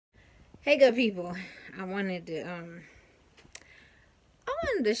Hey good people, I wanted to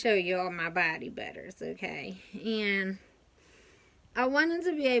show you all my body butters, okay? And I wanted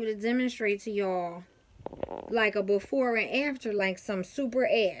to be able to demonstrate to y'all like a before and after, like some super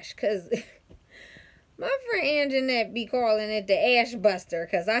ash, cause my friend Anjanette be calling it the ash buster,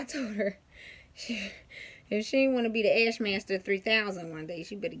 cause I told her if she want to be the Ash Master 3000 one day,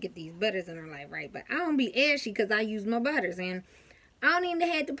 she better get these butters in her life, right? But I don't be ashy because I use my butters, and I don't even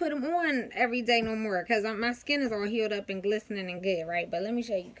have to put them on every day no more because my skin is all healed up and glistening and good, right? But let me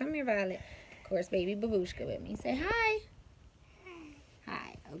show you. Come here, Violet. Of course, baby Babushka with me. Say hi.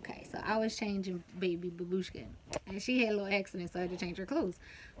 Hi. Okay, so I was changing baby Babushka, and she had a little accident, so I had to change her clothes.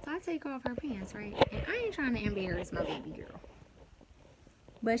 So I take off her pants, right? And I ain't trying to embarrass my baby girl,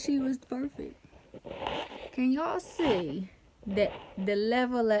 but she was perfect. Can y'all see the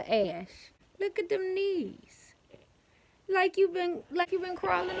level of ash? Look at them knees. Like you've been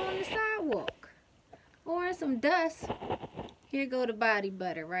crawling on the sidewalk or in some dust. Here go the body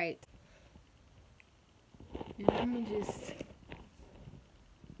butter, right? And I'm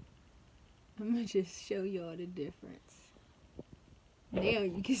gonna just show y'all the difference. Now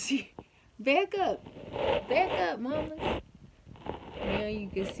you can see. Back up, mamas. Now you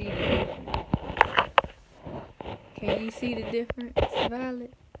can see the difference. Can you see the difference,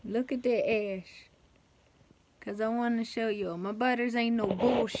 Violet? Look at that ash. Cause I want to show y'all my butters ain't no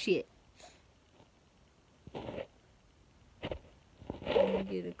bullshit. Let me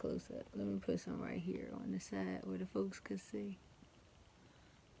get a close up. Let me put some right here on the side where the folks could see.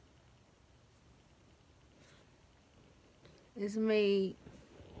 It's made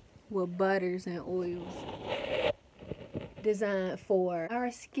with butters and oils designed for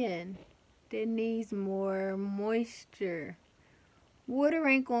our skin that needs more moisture. Water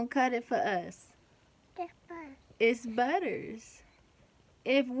ain't gonna cut it for us. It's butters.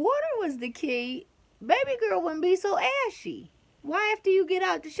 If water was the key, baby girl wouldn't be so ashy. Why after you get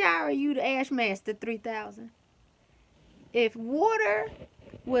out the shower, you the Ash Master 3000? If water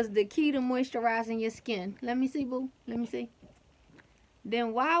was the key to moisturizing your skin, let me see, boo. Let me see.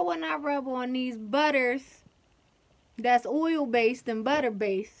 Then why wouldn't I rub on these butters that's oil-based and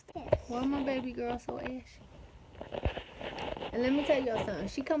butter-based? Why my baby girl so ashy? And let me tell y'all something.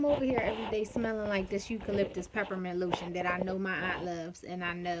 She come over here every day smelling like this eucalyptus peppermint lotion that I know my aunt loves and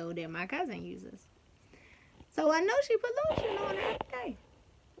I know that my cousin uses. So I know she put lotion on her every day.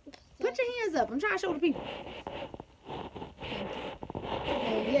 Put your hands up. I'm trying to show the people.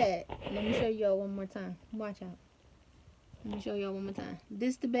 And yet, let me show y'all one more time. Watch out. Let me show y'all one more time.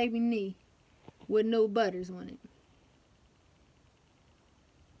 This the baby knee with no butters on it.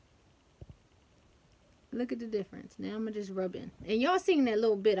 Look at the difference. Now I'm going to just rub in. And y'all seen that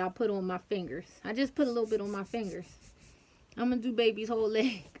little bit I put on my fingers. I just put a little bit on my fingers. I'm going to do baby's whole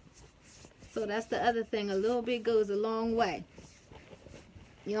leg. So that's the other thing. A little bit goes a long way.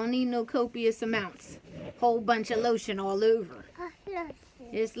 You don't need no copious amounts. Whole bunch of lotion all over.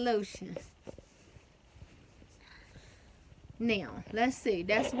 It's lotion. Now, let's see.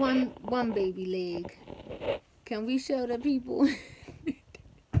 That's one baby leg. Can we show the people?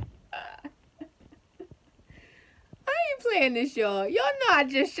 Playing this, y'all. Y'all know I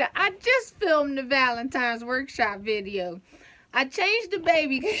just filmed the Valentine's workshop video. I changed the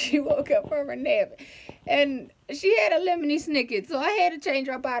baby because she woke up from her nap and she had a lemony snicket, so I had to change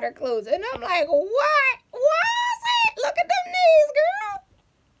her up out her clothes. And I'm like, what is it? Look at them knees, girl.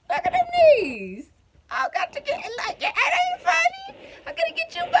 Look at them knees. I got to get like, it ain't funny. I gotta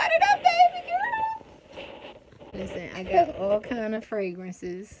get you buttered up, baby girl. Listen, I got all kind of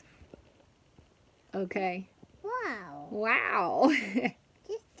fragrances. Okay. Wow.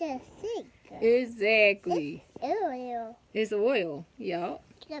 Just a secret. Exactly. It's oil. It's oil, yup.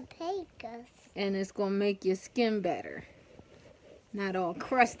 The papers. And it's going to make your skin better. Not all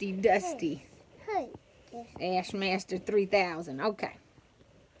crusty, dusty. Hey. Ash Master 3000. Okay.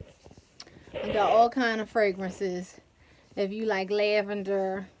 I got all kind of fragrances. If you like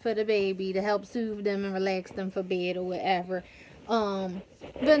lavender for the baby to help soothe them and relax them for bed or whatever.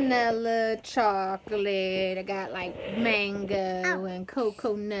 Vanilla, chocolate. I got like mango and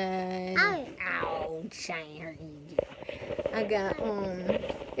coconut. Ouch, I ain't hurting you. I got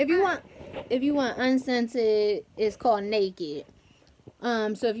if you want unscented, it's called Naked.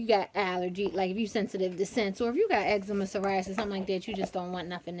 So if you got allergy, like if you sensitive to scents, or if you got eczema, psoriasis, something like that, you just don't want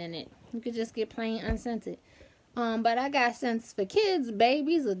nothing in it, you could just get plain unscented. But I got scents for kids,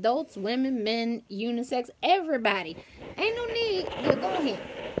 babies, adults, women, men, unisex, everybody. Ain't no need. Go ahead.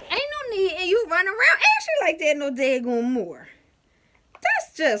 Ain't no need. And you run around actually like that no daggone more.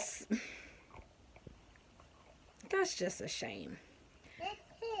 That's just a shame.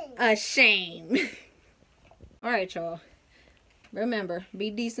 a shame. All right, y'all. Remember, be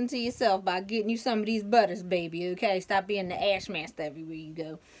decent to yourself by getting you some of these butters, baby, okay? Stop being the ash master everywhere you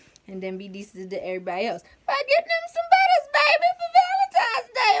go. And then be decent to everybody else by getting them some butters, baby, for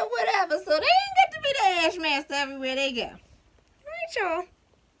Valentine's Day or whatever. So they ain't got to be the ash master everywhere they go. All right,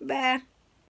 y'all. Bye.